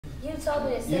You told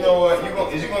me to say. You know what?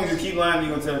 Is you gonna just keep lying? Or you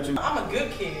gonna tell the truth? I'm a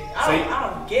good kid. I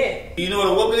don't get. You know what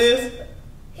a whooping is?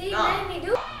 He made me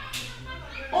do.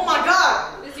 Oh my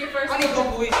God! This is your first. I need to go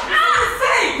police.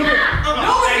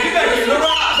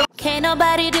 Can't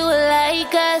nobody do it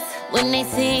like us. When they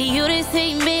see you, they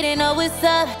see me, they know what's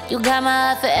up. You got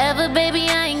my heart forever, baby,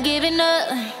 I ain't giving up.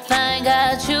 If I ain't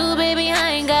got you, baby,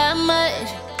 I ain't got much.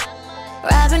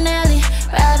 Robin Alley,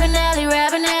 Robin Alley,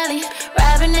 Robin Alley,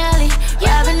 Robin Alley,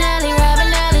 Robin Alley,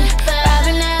 Robin Alley,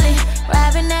 Robin Alley,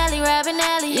 Robin Alley, Robin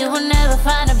Alley. You will never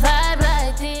find a vibe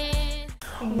like this.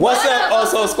 What's up,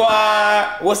 Oso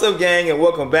Squad? What's up, gang, and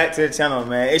welcome back to the channel,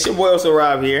 man. It's your boy Oso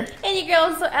Rob here. And your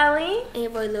girl so Ellie. And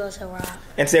your boy Lil so Rob.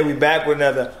 And today we back with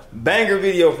another banger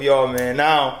video for y'all, man.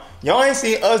 Now, y'all ain't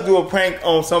seen us do a prank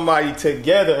on somebody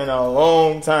together in a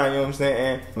long time, you know what I'm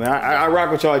saying? And, man, I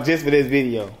rock with y'all just for this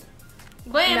video.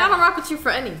 But I don't rock with you for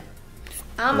any.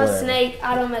 I'm a snake.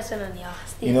 I don't mess with none of y'all.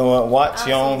 You know what? Watch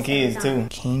your own kids too.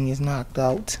 King is knocked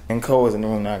out. And Cole is in the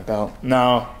room knocked out.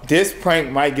 Now, this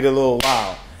prank might get a little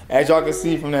wild. As y'all can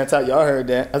see from that top, y'all heard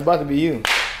that. That's about to be you.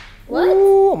 What?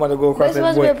 Ooh, I'm about to go across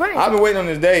that way. Prank. I've been waiting on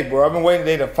this day, bro. I've been waiting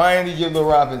today to finally give Lil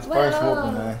Rob his first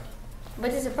whooping, man.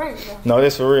 But this is a prank, though. No,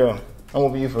 this for real. I'm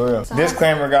whooping you for real. So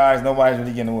disclaimer, guys, nobody's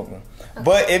really getting a whooping. Okay.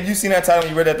 But if you seen that title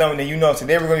and you read that thumbnail, then you know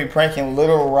today we're going to be pranking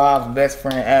Lil Rob's best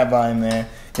friend, Abby, man.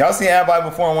 Y'all seen Abby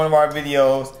before in one of our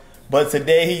videos, but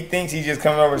today he thinks he's just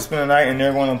coming over to spend the night and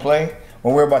they're going to play.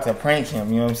 Well, we're about to prank him,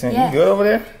 you know what I'm saying? Yeah. You good over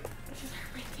there?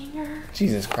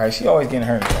 Jesus Christ, she always getting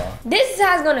hurt, y'all. This is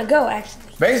how it's gonna go, actually.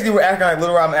 Basically, we're acting like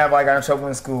Lil Rob and Abby got in trouble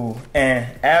in school, and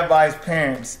Abby's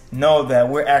parents know that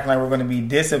we're acting like we're gonna be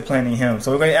disciplining him.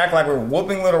 So we're gonna act like we're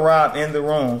whooping Lil Rob in the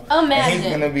room. Imagine and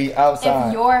he's gonna be outside.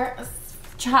 If your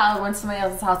child went to somebody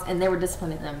else's house and they were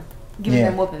disciplining them, giving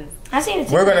them whoopings. I seen it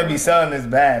too. We're gonna be selling this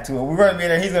bad too. We're gonna be in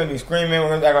there. He's gonna be screaming. We're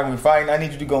gonna act like we're fighting. I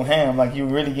need you to go ham, like you're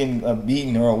really getting a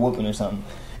beating or a whooping or something.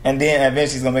 And then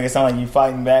eventually he's gonna make it sound like you're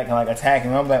fighting back and like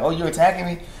attacking him. I'm like, oh, you're attacking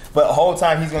me? But the whole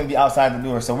time he's gonna be outside the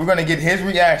door. So we're gonna get his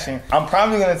reaction. I'm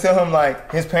probably gonna tell him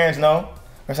like his parents know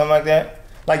or something like that.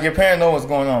 Like your parents know what's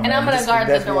going on. And man. I'm gonna guard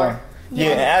the door.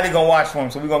 Yeah, and Allie gonna watch for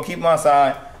him. So we're gonna keep him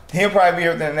outside. He'll probably be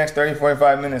here within the next 30,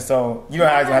 45 minutes. So you don't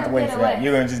have to wait for that.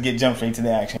 You're gonna just get jumped straight to the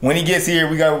action. When he gets here,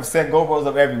 we gotta set GoPros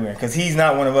up everywhere. Cause he's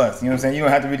not one of us. You know what I'm saying? You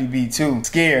don't have to really be too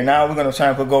scared. Now we're gonna try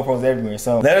and put GoPros everywhere.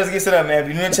 So let us get set up, man. If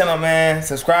you're new to the channel, man,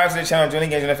 subscribe to the channel, join the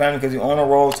Engagement family because we're on a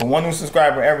roll to 1 new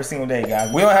subscriber every single day,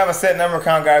 guys. We don't have a set number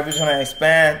count, guys. We're trying to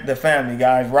expand the family,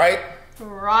 guys, right?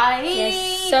 Right.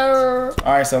 Yes, sir.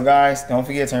 Alright, so guys, don't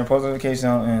forget to turn post notifications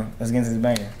on and let's get into this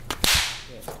banger.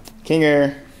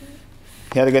 Kinger,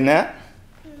 you had a good nap?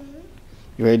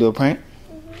 You ready to do a prank?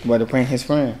 You about to prank his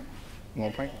friend? You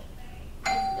want to prank him?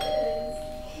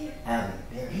 Alan,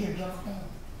 here, drop down.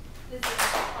 This is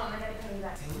fun. I gotta come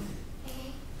back.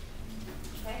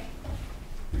 Okay.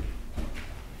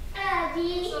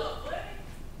 Abby.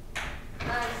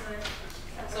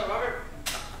 What's up, Robert?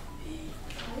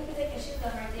 You can take your shoes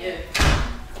off right there. Yeah.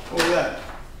 Who's that?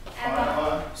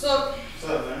 Abby. What's up? What's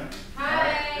up, man?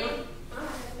 Hi.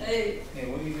 Hey. Hey,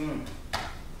 what are you doing?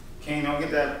 King, don't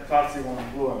get that popsicle on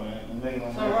the floor, man. I'm making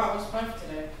on So, Rob, what's fun for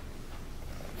today?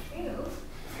 You.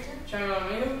 Trying on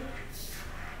menu?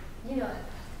 You know it.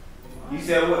 You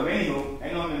said what? Mini-hoop?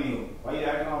 Ain't no mini-hoop. Why you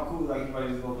acting all cool like you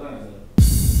ready to go play and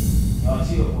stuff? Y'all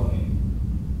chill for me.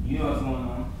 You know what's going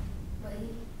on. What?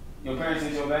 Your parents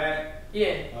in your bag?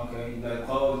 Yeah. Okay, you got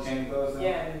clothes, change clothes? Stuff?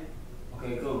 Yeah.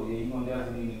 Okay, cool. Yeah, you gonna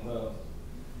definitely need new clothes.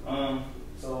 I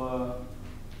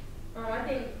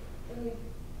think,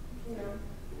 you know,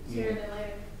 sooner than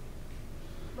later.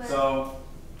 But So,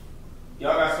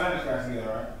 y'all got Spanish class together,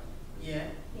 right? Yeah.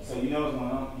 So you know what's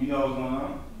going on? You know what's going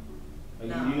on? Like,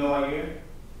 No. You know why you're here?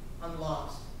 I'm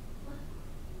lost.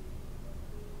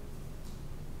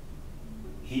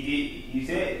 He did. You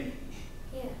said.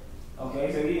 yeah.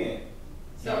 Okay, so yeah.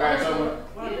 So Y'all got what- trouble.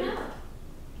 what- You know.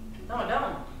 No, I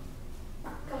don't.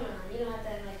 Come on, you don't have to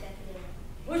act like that today.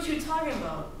 What you talking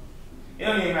about? It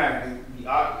don't even matter. I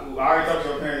already talked to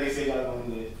your parents. They said y'all gonna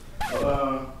do this.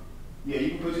 So yeah,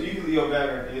 you can leave your bag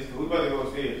right there. It's cool. We about to go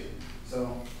upstairs.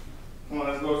 So come on,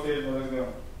 let's go upstairs, bro. Let's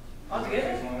go. All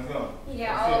together? Come on, let's go.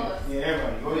 Yeah, all of us. Yeah,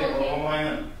 everybody. Go ahead. Okay. Go line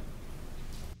up.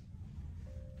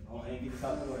 Go ahead and get this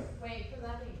out the way. Wait, because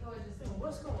I think Cole just said,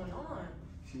 What's going on?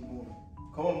 She moving.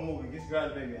 Cole moving. Get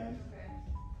grab the baby, man.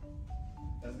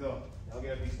 Let's go. Y'all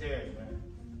get up these stairs, man.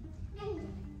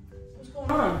 What's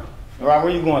going on? All right,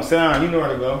 where you going? Sit down. You know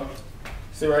where to go.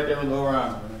 Sit right there with Lil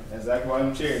Rob, man. That's exactly why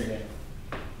them chairs there.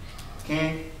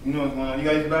 King, you know what's going on. You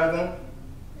got your bathroom?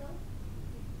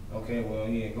 No. Okay, well,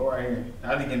 yeah, go right here.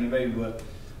 I didn't get in the baby, but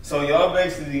so y'all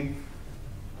basically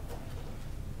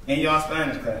in y'all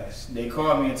Spanish class, they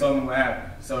called me and told me what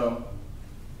happened. So,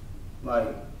 like,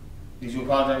 did you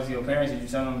apologize to your parents? Did you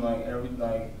tell them like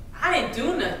I didn't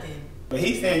do nothing. But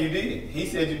he's saying you did. He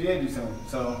said you did do something.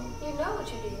 So You know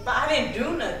what you did. But I didn't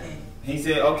do nothing. he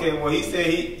said, okay, well he said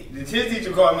his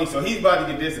teacher called me, so he's about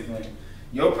to get disciplined.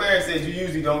 Your parents said you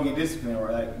usually don't get disciplined,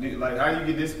 right? Like how do you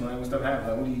get disciplined? What stuff happens?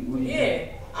 Like what do you Yeah,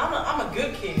 do? I'm a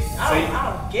good kid.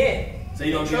 I don't get. So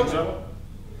you don't get in trouble?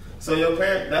 So your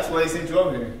parents, that's why they sent you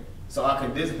over here. So I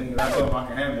could discipline you. I told them I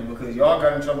can handle it because y'all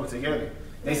got in trouble together.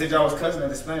 They said y'all was cussing at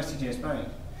the Spanish teacher in Spanish.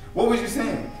 What was you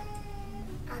saying?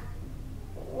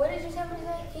 What did you tell me to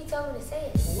say? He told me to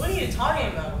say it. What are you talking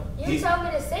about? You told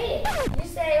me to say it. You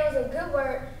said it was a good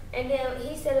word, and then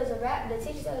he said it was a bad. The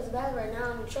teacher said it was a bad word.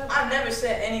 Now I'm in trouble. I never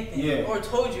said anything or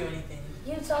told you anything.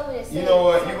 You told me to say it. You know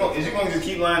what? Is you gonna just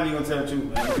keep lying? You gonna tell the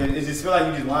truth, man? Because it just feel like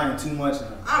you just lying too much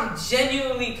now. I'm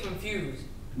genuinely confused,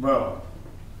 bro.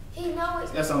 He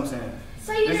knows. That's what I'm saying.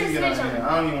 So you didn't snitch on me.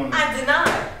 I don't even want to. I did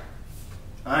not.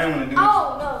 I ain't want to do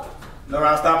Oh no.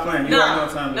 Laura, stop playing. You already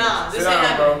know time. This Sit ain't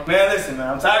down, bro. Man, listen, man.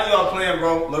 I'm tired of y'all playing,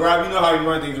 bro. Laura, you know how we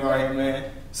run things around here,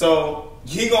 man. So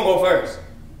he gonna go first.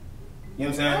 You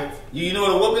know what I'm saying? What? You know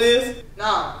what a whooping is?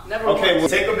 Nah, never. Okay, well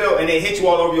take a belt and then hit you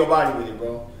all over your body with it,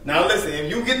 bro. Now listen, if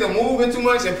you get to moving too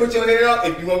much and put your head up,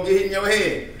 if you gonna get hit in your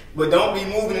head. But don't be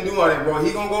moving and doing all that, bro.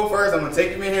 He gonna go first. I'm gonna take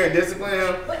him in here and discipline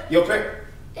him. But Your parent.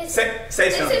 Say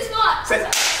something. It's his fault. Say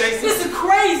something. This is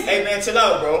crazy. Hey man, chill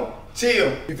out, bro.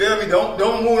 Chill. You feel me? Don't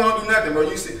move, don't do nothing, bro.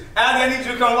 You see, I need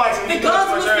you to come watch me. The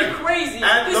guns must be crazy.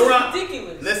 This is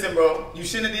ridiculous. Listen, bro. You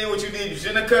shouldn't have did what you did. You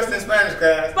shouldn't have cussed in Spanish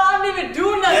class. But I didn't even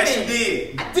do nothing. Yes, you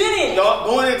did. I didn't. Y'all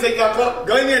go in there and take your clothes.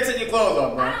 Go in there and take your clothes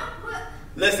off, bro.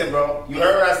 Listen, bro. You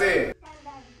heard what I said.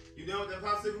 You done with that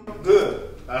popsicle?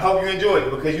 Good. I hope you enjoyed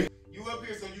it because you up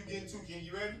here, so you getting two. King,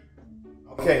 you ready?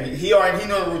 Okay, he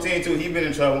know the routine too. He been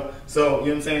in trouble, so you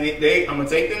know what I'm saying. I'm gonna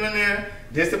take them in there,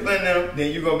 discipline them.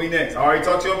 Then you gonna be next. I already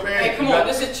talked to your parents. Hey, come on,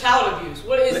 this is child abuse.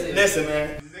 What is this? Listen,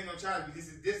 man. This ain't no child abuse.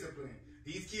 This is discipline.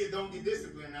 These kids don't get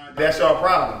disciplined now. That's y'all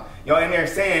problem. Y'all in there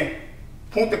saying,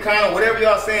 punta cana, whatever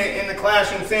y'all saying in the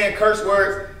classroom, saying curse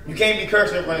words. You can't be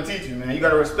cursing in front of teachers, man. You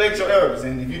gotta respect your elders,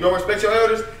 and if you don't respect your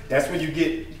elders, that's when you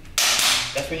get.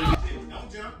 That's when you get.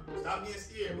 Don't jump. Stop being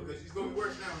scared because it's gonna be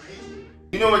worse now when I hit you.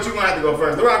 You know what? You gonna have to go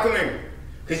first. Laura, come here.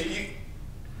 Cause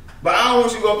but I don't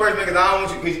want you to go first because I don't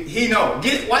want you. Cause he know.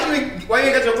 Why you ain't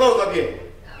got your clothes up yet?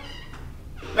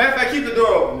 Matter of fact, keep the door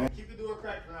open, man. Keep the door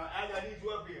cracked for now. I need you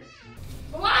up here.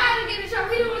 Why I didn't get in trouble?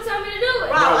 He didn't want to tell me to do it.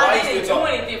 Bro, I didn't do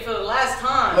anything for the last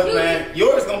time. Look, man,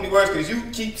 yours gonna be worse because you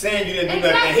keep saying you didn't do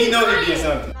nothing, and he knows you did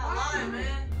something. I'm not lying, man.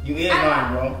 You is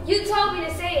lying, bro. You told me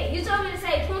to say it. You told me to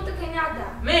say punta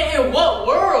canada. Man, in what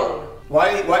world? Why?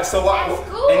 At school.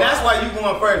 And that's why you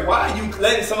going first. Why are you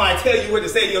letting somebody tell you what to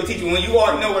say to your teacher when you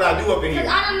already know what I do up in here?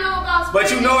 Because I don't know about Spanish.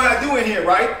 But you know what I do in here,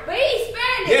 right? But he's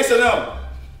Spanish. Yes or no?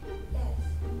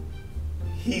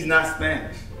 Yes. He's not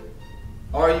Spanish.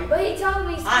 Are you? But he told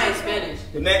me I ain't Spanish.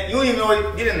 Man, you don't even know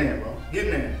what. Get in there, bro. Get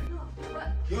in there. What?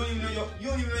 You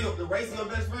don't even know the race of your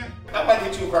best friend. I'm about to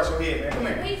hit you across your head, man. Come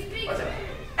here. He speaks. Watch out.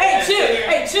 Hey, chill.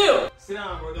 Hey, chill. Sit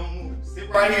down, bro. Don't move. Sit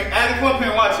right here. Addie, come up here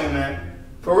and watch him, man.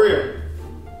 For real.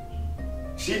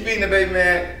 She feeding the baby,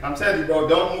 man. I'm telling you, bro.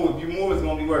 Don't move. If you move, it's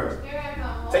gonna be worse.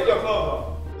 Take your clothes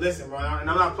off. Listen, bro. And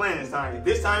I'm not playing this time.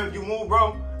 This time, if you move,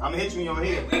 bro, I'm gonna hit you in your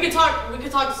head. We can talk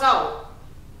this out.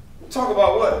 Talk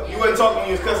about what? You wasn't talking when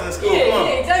you was cussing in school. Come on.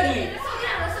 Yeah, exactly.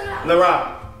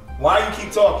 LaRock, why you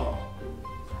keep talking?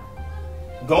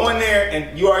 Go in there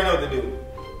and you already know what to do.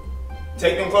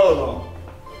 Take them clothes off.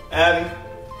 Abby,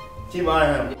 keep an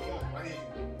eye on him.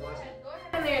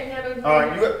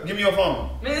 Alright, give me your phone.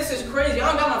 Man, this is crazy. I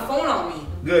don't got my phone on me.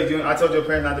 Good, I told your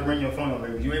parents not to bring your phone over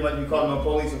here. You ain't about to be calling no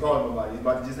police or calling nobody. It's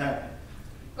about to just happen.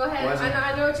 Go ahead.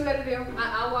 I know what you gotta do.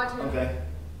 I'll watch him. Okay.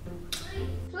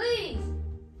 Please.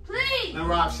 Please. Now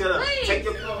Rob, shut up. Please. Take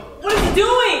your clothes off. What is he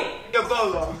doing? Take your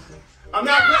clothes off. I'm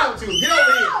not going to. Get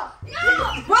over here. No.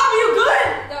 Rob, you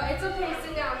good? No, it's okay.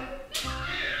 Sit down.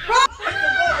 Rob. Take your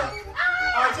clothes off.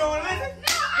 Alright, you want to listen?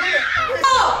 Here.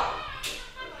 Oh.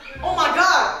 Oh my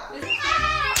God. This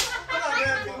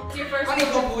is your first I need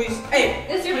to call police. Hey,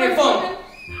 This is your give me first phone. one?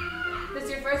 This is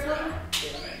your first one?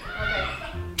 Okay.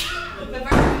 The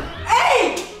first. Hey!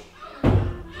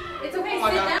 It's okay. Oh my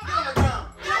Sit God. down.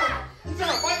 You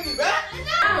trying to fight me back?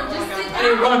 Down. Just sit I need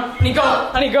to down. run. I need to go.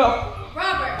 I need to go.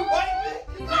 Robert.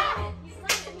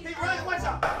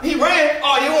 He ran.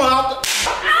 Oh, you want out the...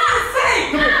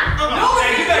 Say! No,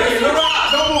 hey, you gotta get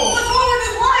LaRock. Don't move. What's wrong with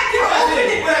this light? Get off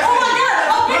it. Oh my God.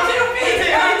 I'll get to the feet.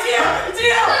 Chill. It's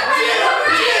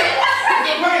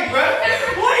a prank, bro.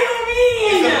 What do you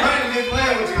mean? It's a prank. Just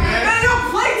playing with you, man. Man, don't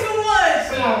play too much.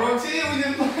 Come on,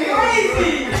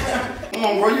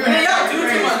 on, bro. You ain't Y'all do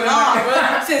too much. Nah, bro.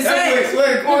 That's insane.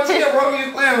 Come on, chill, bro. We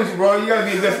just playing with you, bro. You gotta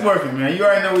be a good sportsman, man. You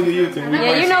already know we do YouTube.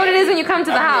 Yeah, you know what it is when you come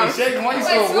to the house. Shaking. Why you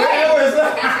so weird?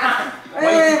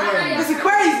 This is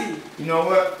crazy. You know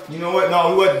what? No,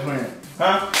 we wasn't playing.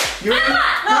 Huh? You ready?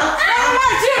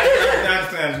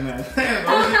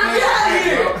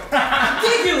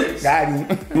 Ridiculous. Got him.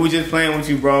 We was just playing with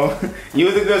you, bro. You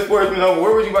was a good sportsman.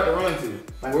 Where was you about to run to?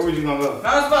 Like, where was you gonna go?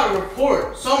 I was about to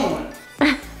report someone.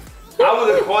 I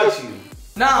would have caught you.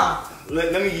 Nah.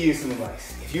 Let me give you some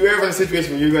advice. If you're ever in a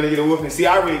situation where you're gonna get a whooping, see,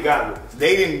 I already got whoopings.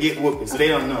 They didn't get whooping, so they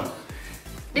don't know.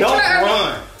 Don't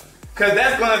run, cause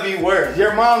that's gonna be worse.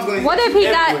 Your mom's gonna. What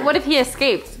if he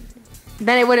escaped?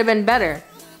 Then it would have been better.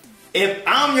 If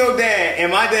I'm your dad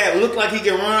and my dad look like he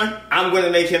can run, I'm gonna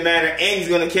make him mad and he's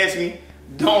gonna catch me.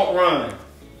 Don't run.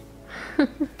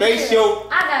 Face your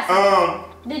I got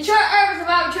Detroit urban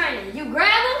survival training. You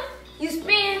grab him, you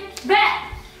spin back.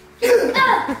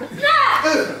 That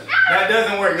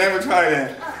doesn't work. Never try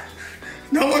that.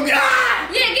 No one. Yeah,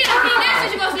 get him. That's what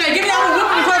you're supposed to do. Hey, give me that one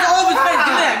whooping across all of his face.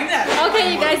 Give me that. Give me that. Okay,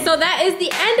 you guys, so that is the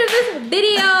end of this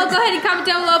video. Go ahead and comment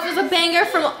down below if it was a banger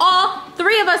from all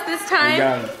three of us this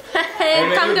time. Hey,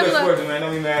 man, Comment down below. Man.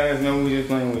 Don't be mad at us, man. We just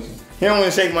playing with you. He don't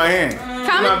want to shake my hand.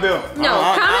 Comment.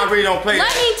 I really don't play. Let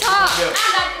me talk.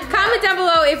 Comment down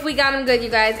below if we got them good, you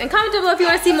guys. And comment down below if you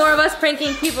want to see more of us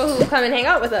pranking people who come and hang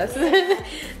out with us.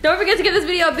 Don't forget to give this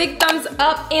video a big thumbs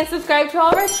up and subscribe to all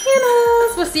of our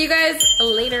channels. We'll see you guys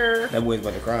later. That boy's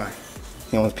about to cry.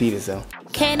 He almost peed himself.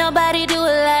 Can't nobody do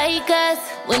it like us.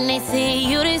 When they see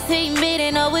you, they see me,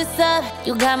 they know what's up.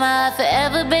 You got my heart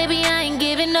forever, baby, I ain't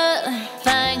giving up. If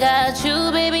I ain't got you,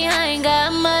 baby, I ain't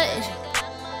got much.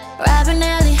 Robin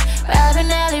Alley,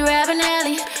 Robin Alley, Robin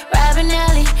Alley, Robin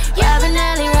Alley, Robin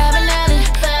Alley, Robin Alley,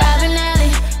 Robin Alley,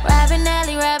 Robin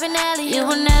Alley, Robin Alley. You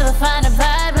will never find a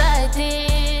body.